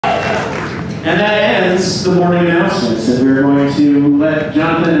And that ends the morning announcements, and we're going to let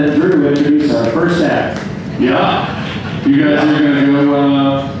Jonathan and Drew introduce our first act. Yeah. You guys are going to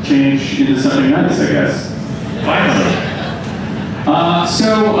go change into something nice, I guess. Finally.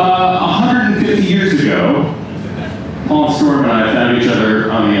 So, 150 years ago, Paul and Storm and I found each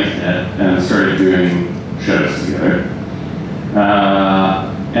other on the internet and started doing shows together.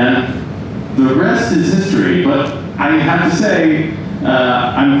 And the rest is history, but I have to say,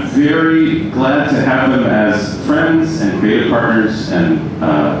 I'm very glad to have them as friends and creative partners and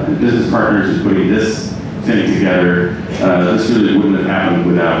business partners in putting this thing together. This really wouldn't have happened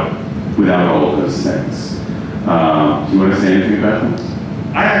without all of those things. Do you want to say anything about them?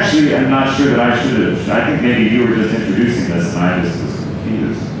 I actually am not sure that I should have. I think maybe you were just introducing this and I just was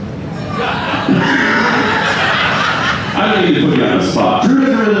confused. I don't need to put you on the spot. Drew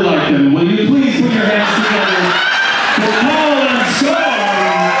doesn't really like them. Will you please put your hands together for Paul and Storm?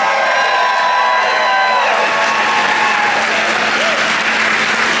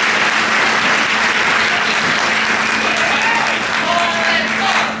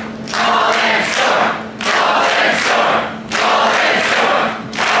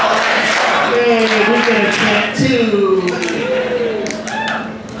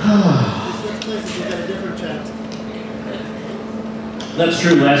 That's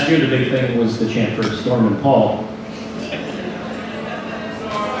true. Last year, the big thing was the chant for Storm and Paul.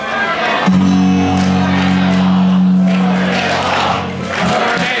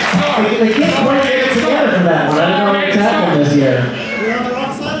 They can't quite get it together for that one. I don't know what's happened this year. We're on the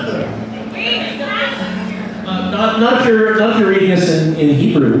wrong side of it. Not if you're reading this in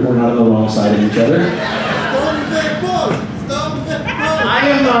Hebrew. We're not on the wrong side of each other.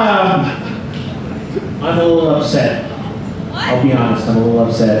 I'm a little upset. I'll be honest, I'm a little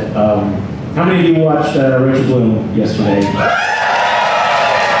upset. How many of you watched Rachel Bloom yesterday?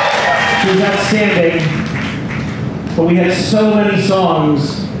 She was outstanding, but we had so many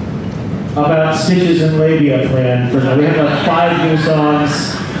songs about stitches and labia planned for them. We have like 5 new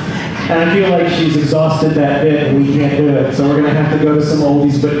songs, and I feel like she's exhausted that bit and we can't do it, so we're gonna have to go to some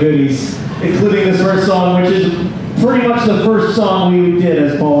oldies but goodies, including this first song, which is pretty much the first song we did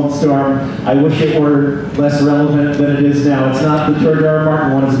as Paul and Storm. I wish it were less relevant than it is now. It's not the George R. R.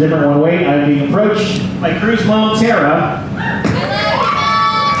 Martin one, it's a different one. Wait, I'm being approached by crew's Mom Thera.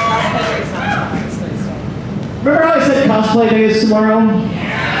 Remember how I said cosplay day is tomorrow?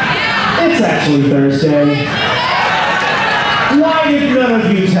 It's actually Thursday. Why did none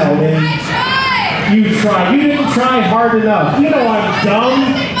of you tell me? You tried. You didn't try hard enough. You know I'm dumb.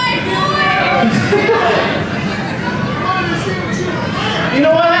 You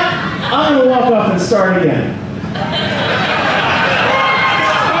know what? I'm going to walk off and start again.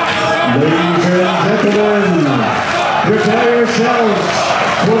 Ladies and gentlemen, prepare yourselves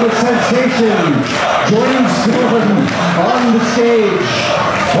for the sensation. Join Storm on the stage.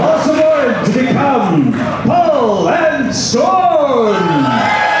 Cross the board to become Paul and Storm.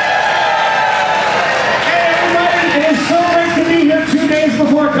 Hey everybody, it is so great to be here 2 days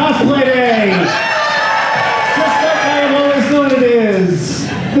before cosplay day.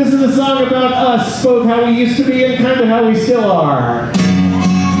 This is a song about us, both how we used to be and kind of how we still are.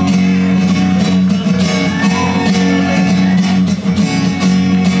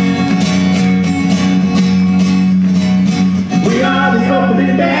 We are the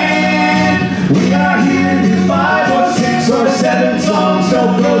opening band. We are here to do 5 or 6 or 7 songs.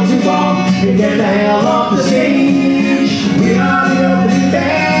 Don't go too long and get the hell off the stage. We are the opening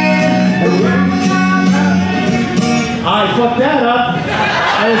band. And I fucked that up.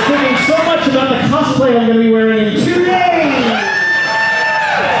 I was thinking so much about the cosplay I'm going to be wearing in 2 days!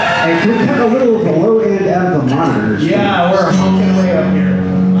 And we cut a little below and out of the monitors. Yeah, we're honking way up here.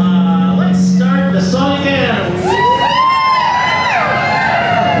 Let's start the song again.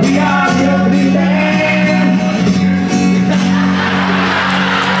 We are the opening band.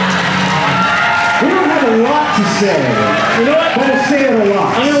 We don't have a lot to say. You know what? But we'll say it a lot.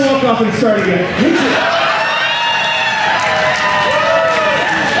 I'm going to walk off and start again.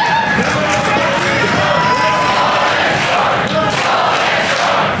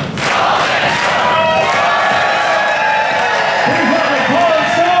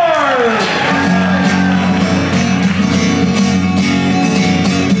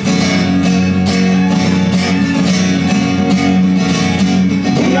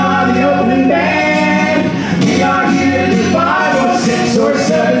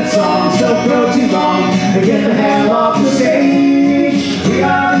 Get the hell off the stage. We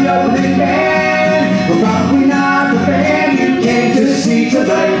are the opening band. We're probably not the band you came to see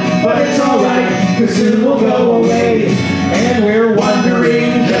tonight, but it's alright, cause soon we'll go away. And we're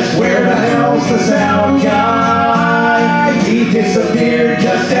wondering just where the hell's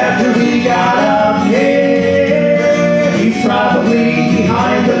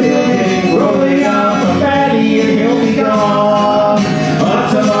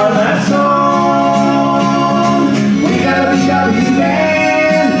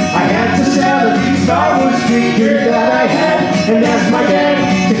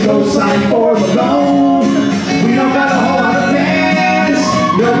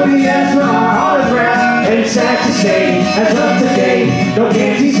Nobody asked for our autograph, and it's sad to say, as of today, no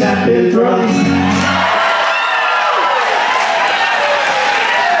panties have been thrown.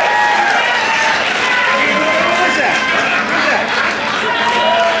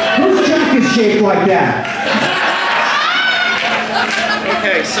 Whose junk is shaped like that?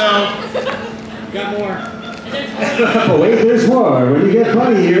 Okay, so, got more. But wait, there's more. When you get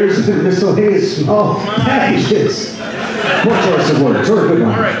bunny ears and miscellaneous small packages. Poor choice of words, or a good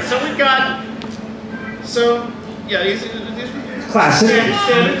one. All right, so we've got, these Classic.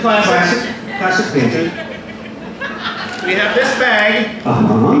 Standard classic. Classic painting. We have this bag.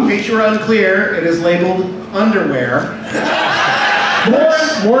 In case you were unclear, it is labeled underwear.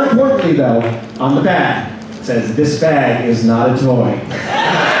 More importantly, though, on the back, it says, this bag is not a toy.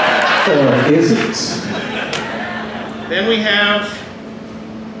 Or isn't. Then we have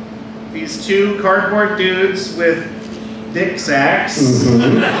these two cardboard dudes with dick sacks.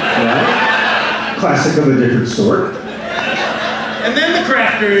 Right. Classic of a different sort. And then the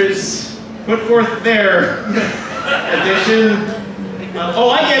crafters put forth their edition. Oh,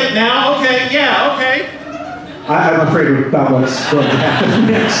 I get it now. Okay, yeah, okay. I'm afraid about what's going to happen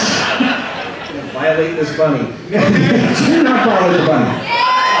next. Violate this bunny. Do not violate the bunny.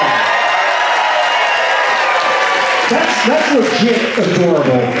 That's legit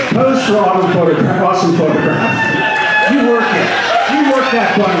adorable. Pose for awesome photograph. You work it. You work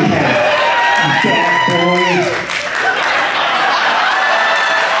that bunny hat. You bad boy.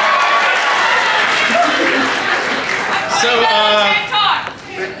 So,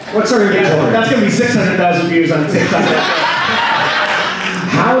 what's our inventory? That's going to be 600,000 views on TikTok.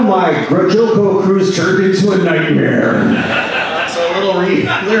 How my JoCo cruise turned into a nightmare. So a little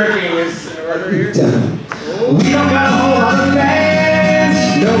lyricing is right here. Definitely. We don't got a whole lot of fans.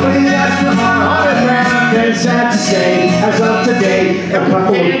 Nobody asked for our autograph. And it's sad to say, as of today, a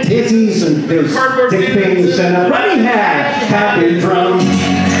couple of titties and those dick things and a running hat have been thrown.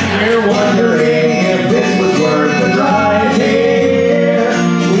 We're wondering if this was worth the drive here.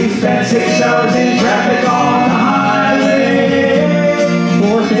 We spent 6 hours in traffic on the highway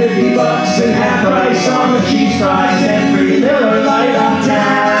for $50 and half price on the cheese fries and free Miller Lite on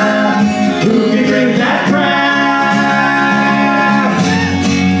tap. Who can drink that crap?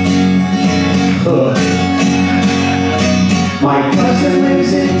 My cousin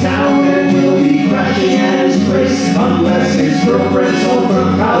lives in town and will be crashing at his place unless his girlfriend's home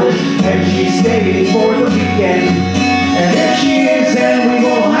from college and she's staying for the weekend. And if she is, then we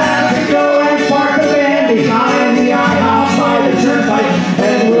will have to go and park the van behind the IHOP by the turnpike,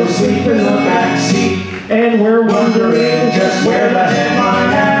 and we'll sleep in the back seat. And we're wondering just where the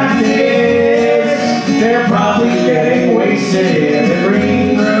headline act is. They're probably getting wasted in the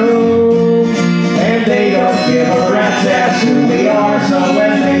green room, and they don't give a rat's ass who we are. So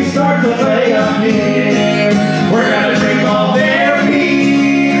when they start to play up here, we're gonna drink all their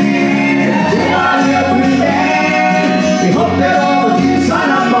beer. We are the opening band. We hope that all of you sign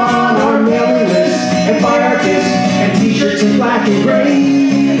up on our mailing list and buy our discs and t-shirts in black and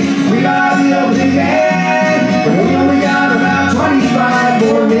gray. We are the opening band, but we only got about 25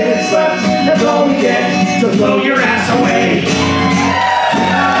 more minutes left. That's all we get to blow your ass away. We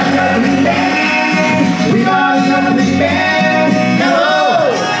are the opening band. We are the opening band.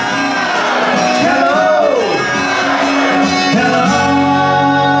 Hello. Hello. Hello.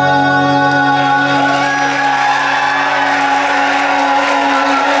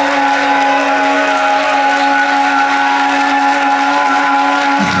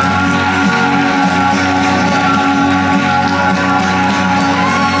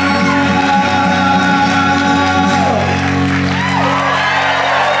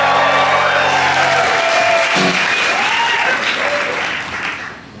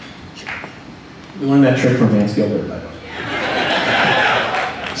 We learned that trick from Vance Gilbert, by the way.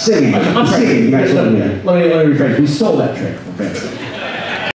 Singing. I'm sorry. Singing. That's what we mean. Let me rephrase. We stole that trick from Vance Gilbert.